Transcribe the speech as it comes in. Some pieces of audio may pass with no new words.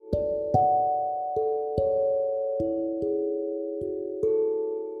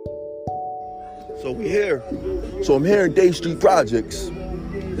So we here. So I'm here in Day Street Projects. And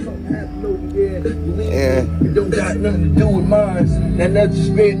it don't got nothing to do with mine. That's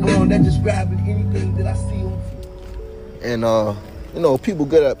just grabbing anything that I see on. And people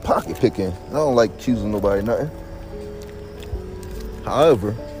good at pocket picking. I don't like accusing nobody nothing.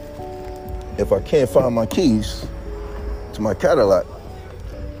 However, if I can't find my keys to my Cadillac,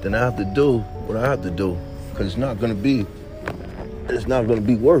 then I have to do what I have to do, because it's not gonna be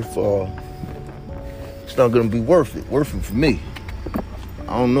worth it for me.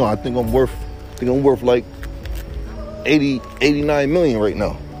 I don't know. I think I'm worth like 89 million right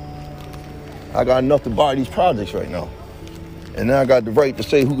now. I got enough to buy these projects right now. And now I got the right to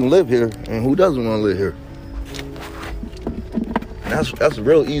say who can live here and who doesn't want to live here. And that's a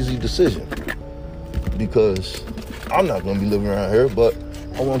real easy decision, because I'm not going to be living around here, but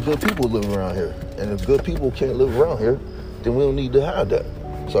I want good people to live around here. And if good people can't live around here, then we don't need to have that.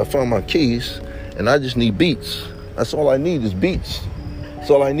 So I found my keys, and I just need beats. That's all I need is beats. That's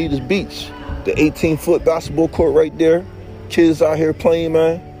all I need is beats. The 18-foot basketball court right there, kids out here playing,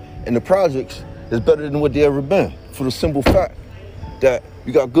 man, and the projects is better than what they ever been, for the simple fact that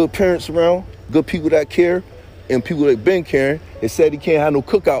you got good parents around, good people that care, and people that been caring. They said he can't have no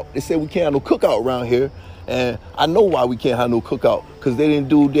cookout. They said we can't have no cookout around here. And I know why we can't have no cookout, because they didn't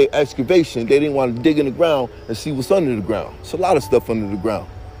do their excavation. They didn't want to dig in the ground and see what's under the ground. It's a lot of stuff under the ground.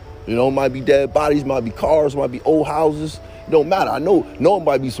 You know, it might be dead bodies, might be cars, might be old houses. It don't matter. I know it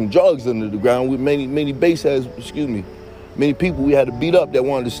might be some drugs under the ground with many people we had to beat up that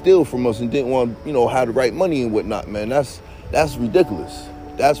wanted to steal from us and didn't want, have the right money and whatnot, man. That's ridiculous.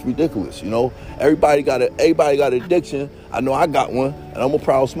 That's ridiculous, Everybody got an addiction. I know I got one, and I'm a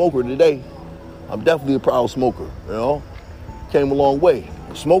proud smoker today. I'm definitely a proud smoker, Came a long way.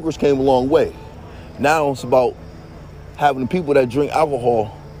 Smokers came a long way. Now it's about having the people that drink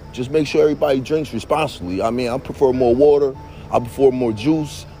alcohol, just make sure everybody drinks responsibly. I mean, I prefer more water. I prefer more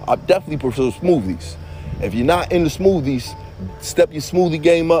juice. I definitely prefer smoothies. If you're not into smoothies, step your smoothie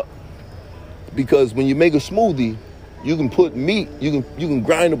game up, because when you make a smoothie, you can put meat, you can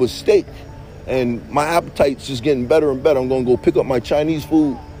grind up a steak, and my appetite's just getting better and better. I'm gonna go pick up my Chinese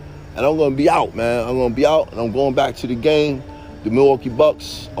food, and I'm gonna be out, man. I'm gonna be out, and I'm going back to the game. The Milwaukee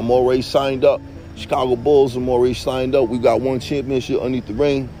Bucks, I'm already signed up. Chicago Bulls, I'm already signed up. We got one championship underneath the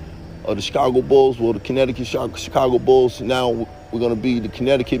ring of the Chicago Bulls, the Connecticut Chicago Bulls. Now we're gonna be the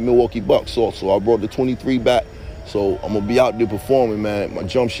Connecticut Milwaukee Bucks also. I brought the 23 back, so I'm gonna be out there performing, man. My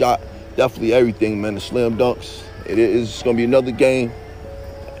jump shot, definitely everything, man. The slam dunks. It is gonna be another game,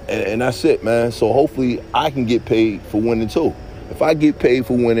 and that's it, man. So hopefully I can get paid for winning too. If I get paid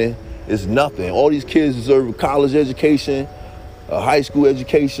for winning, it's nothing. All these kids deserve a college education, a high school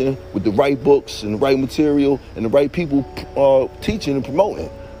education with the right books and the right material and the right people teaching and promoting.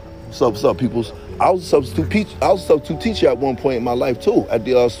 What's up, peoples? I was a substitute teacher at one point in my life too, at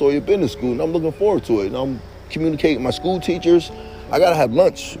the Sawyer Business School, and I'm looking forward to it. And I'm communicating with my school teachers. I gotta have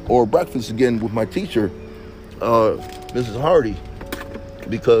lunch or breakfast again with my teacher, Mrs. Hardy,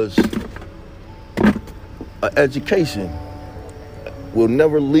 because education will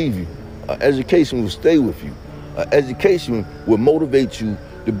never leave you. Education will stay with you. Education will motivate you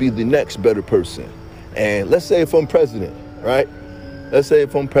to be the next better person. And let's say if I'm president, right? Let's say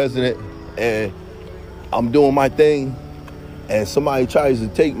if I'm president and I'm doing my thing and somebody tries to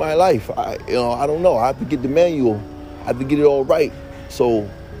take my life, I don't know. I have to get the manual. I have to get it all right, so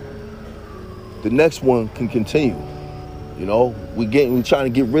the next one can continue. We're trying to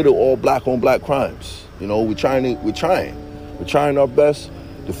get rid of all black on black crimes. We're trying our best.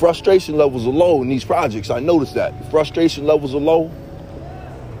 The frustration levels are low in these projects. I noticed that. The frustration levels are low.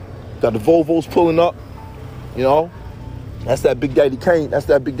 Got the Volvos pulling up, That's that Big Daddy Kane. That's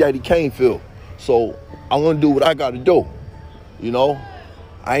that Big Daddy Kane feel. So I'm gonna do what I gotta do.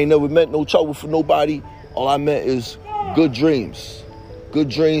 I ain't never meant no trouble for nobody. All I meant is good dreams. Good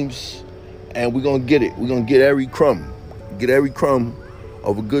dreams, and we're gonna get it. We're gonna get every crumb. Get every crumb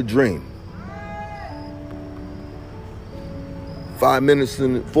of a good dream. 4 minutes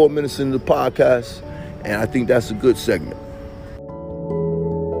into the podcast, and I think that's a good segment.